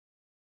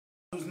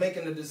who's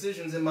making the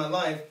decisions in my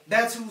life,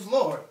 that's who's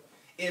Lord.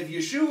 If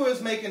Yeshua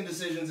is making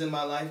decisions in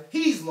my life,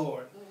 he's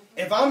Lord.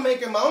 If I'm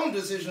making my own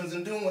decisions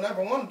and doing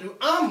whatever I want to do,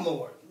 I'm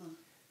Lord.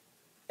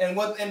 And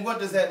what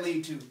does that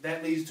lead to?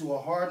 That leads to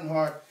a hardened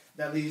heart.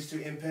 That leads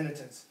to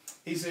impenitence.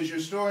 He says, you're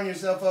storing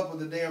yourself up with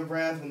the day of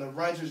wrath when the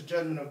righteous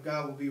judgment of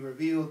God will be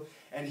revealed,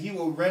 and he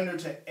will render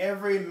to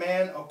every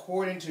man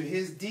according to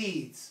his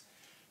deeds.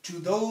 To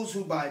those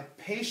who by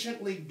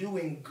patiently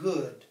doing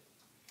good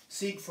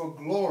seek for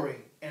glory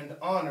and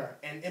honor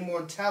and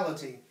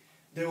immortality,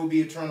 there will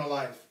be eternal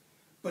life.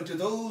 But to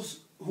those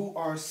who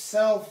are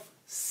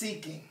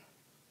self-seeking,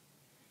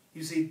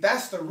 you see,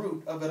 that's the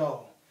root of it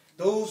all.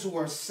 Those who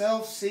are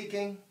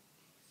self-seeking,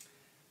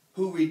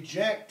 who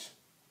reject,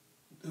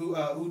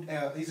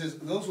 he says,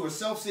 those who are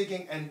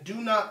self-seeking and do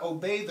not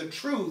obey the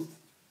truth,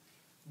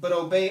 but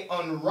obey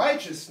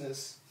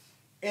unrighteousness,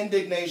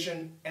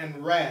 indignation,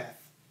 and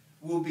wrath,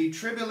 will be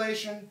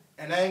tribulation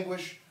and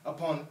anguish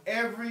upon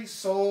every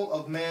soul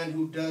of man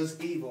who does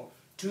evil,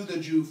 to the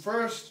Jew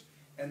first,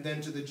 and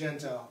then to the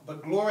Gentile.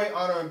 But glory,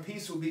 honor, and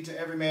peace will be to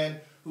every man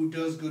who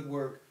does good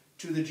work,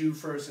 to the Jew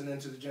first, and then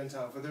to the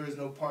Gentile, for there is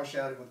no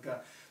partiality with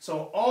God.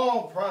 So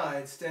all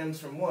pride stems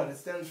from what? It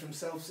stems from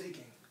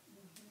self-seeking.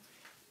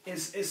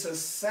 It's a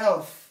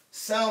self.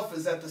 Self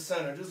is at the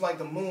center, just like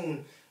the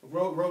moon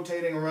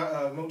rotating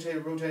around,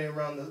 rotating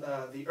around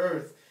the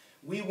earth.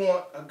 We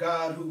want a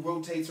God who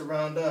rotates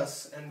around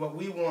us and what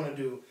we want to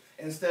do,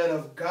 instead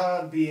of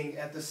God being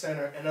at the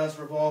center and us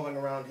revolving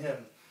around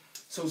him.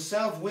 So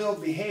self-willed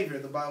behavior,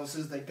 the Bible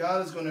says that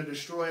God is going to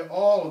destroy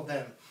all of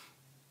them.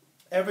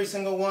 Every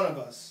single one of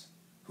us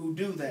who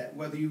do that,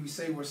 whether you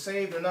say we're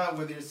saved or not,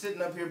 whether you're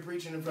sitting up here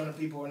preaching in front of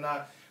people or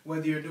not,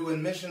 whether you're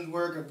doing missions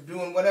work or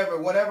doing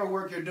whatever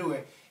work you're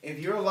doing, if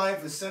your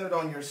life is centered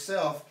on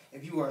yourself,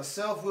 if you are a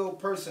self-willed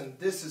person,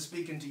 this is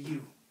speaking to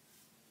you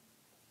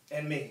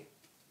and me.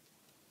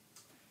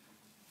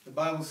 The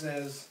Bible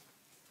says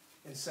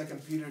in 2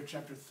 Peter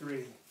chapter 3,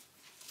 2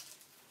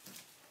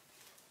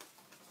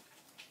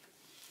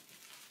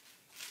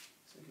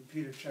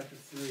 Peter chapter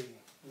 3,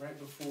 right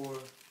before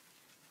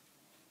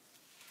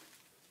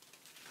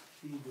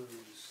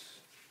Hebrews,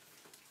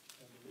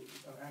 I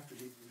believe, after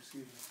Hebrews,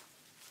 excuse me.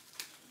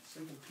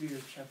 2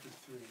 Peter chapter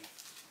 3,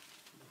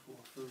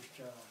 before 1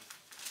 John.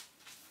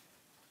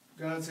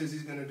 God says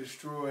he's going to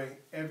destroy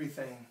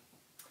everything.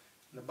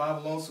 And the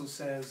Bible also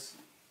says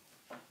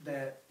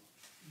that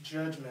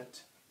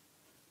judgment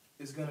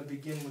is going to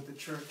begin with the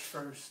church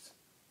first.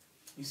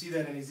 You see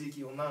that in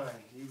Ezekiel 9.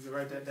 You can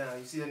write that down.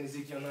 You see that in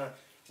Ezekiel 9,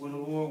 where the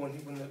Lord,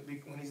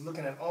 when he's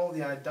looking at all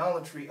the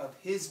idolatry of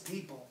his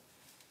people,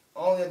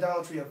 all the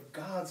idolatry of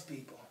God's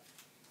people,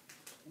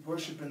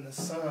 worshiping the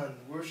sun,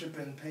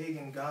 worshiping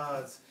pagan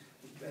gods,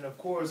 and of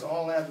course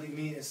all that we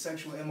mean is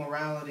sexual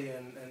immorality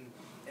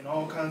and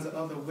all kinds of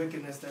other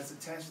wickedness that's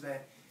attached to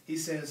that. He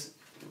says,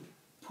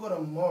 put a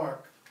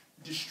mark,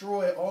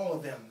 destroy all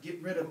of them,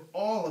 get rid of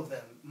all of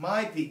them,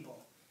 my people.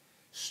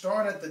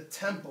 Start at the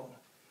temple,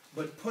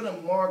 but put a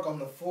mark on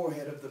the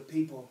forehead of the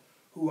people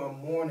who are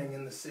mourning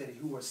in the city,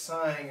 who are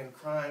sighing and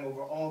crying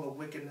over all the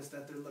wickedness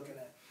that they're looking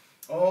at.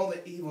 All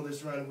the evil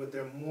that's running with,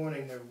 they're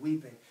mourning, they're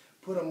weeping.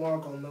 Put a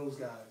mark on those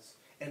guys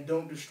and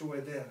don't destroy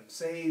them.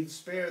 Save,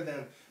 spare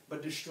them,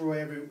 but destroy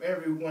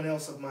everyone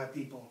else of my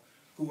people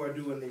who are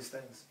doing these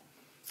things.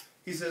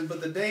 He says,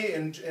 but the day,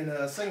 in 2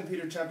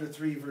 Peter chapter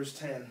 3, verse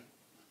 10,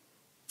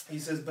 he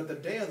says, but the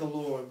day of the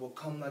Lord will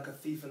come like a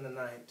thief in the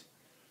night,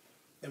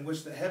 in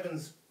which the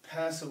heavens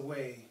pass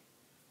away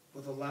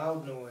with a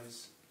loud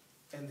noise,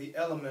 and the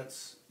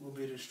elements will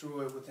be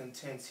destroyed with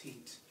intense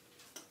heat.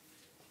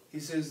 He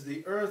says,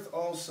 the earth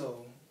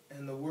also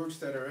and the works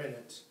that are in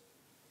it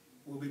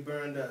will be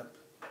burned up.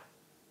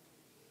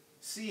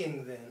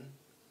 Seeing then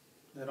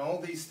that all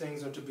these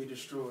things are to be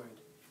destroyed,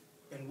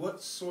 and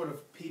what sort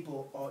of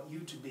people ought you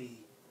to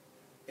be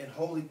in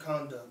holy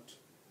conduct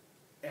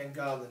and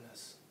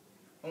godliness?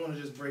 I want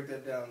to just break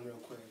that down real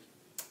quick.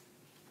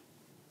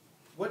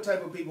 What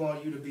type of people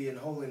ought you to be in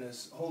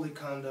holiness, holy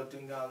conduct,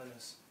 and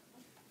godliness?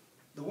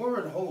 The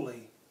word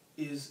holy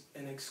is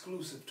an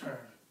exclusive term.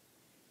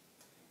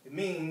 It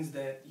means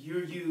that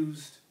you're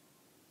used,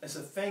 it's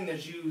a thing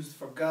that's used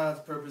for God's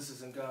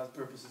purposes and God's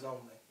purposes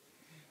only.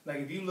 Like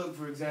if you look,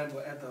 for example,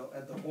 at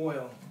the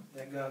oil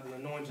that God, the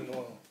anointing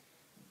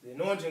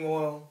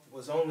oil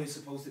was only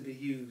supposed to be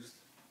used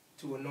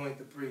to anoint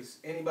the priest.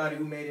 Anybody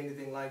who made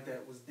anything like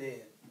that was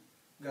dead.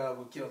 God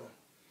would kill him.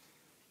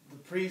 The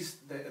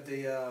priest,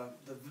 the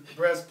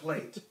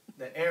breastplate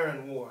that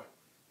Aaron wore,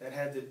 that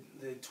had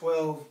the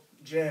 12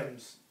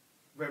 gems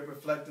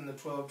reflecting the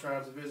 12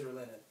 tribes of Israel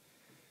in it,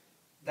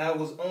 that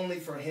was only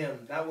for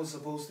him. That was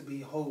supposed to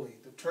be holy.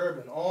 The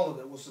turban, all of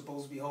it was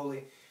supposed to be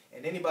holy,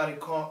 and anybody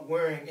caught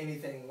wearing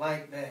anything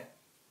like that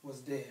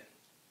was dead.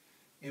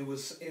 It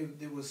was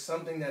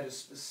something that is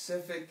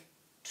specific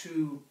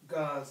to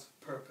God's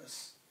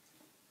purpose.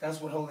 That's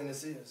what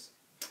holiness is.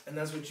 And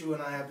that's what you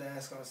and I have to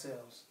ask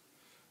ourselves.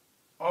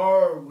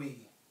 Are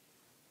we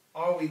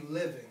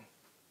living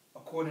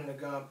according to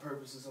God's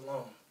purposes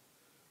alone?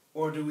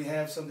 Or do we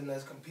have something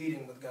that's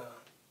competing with God?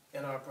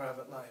 in our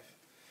private life.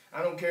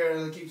 I don't care,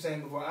 as I keep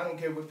saying before, I don't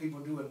care what people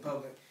do in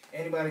public.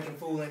 Anybody can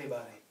fool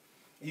anybody.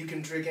 You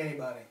can trick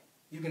anybody.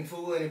 You can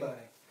fool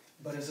anybody.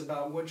 But it's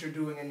about what you're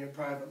doing in your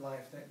private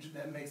life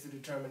that makes the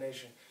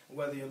determination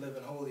whether you're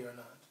living holy or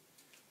not.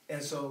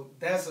 And so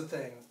that's the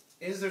thing.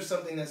 Is there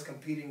something that's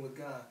competing with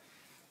God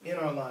in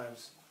our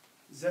lives?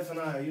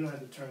 Zephaniah, you don't have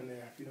to turn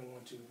there if you don't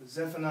want to. But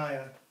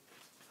Zephaniah,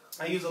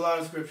 I use a lot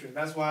of scripture.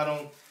 That's why I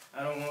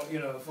don't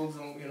want, folks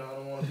don't, I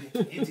don't want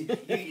to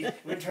be,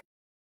 we're turning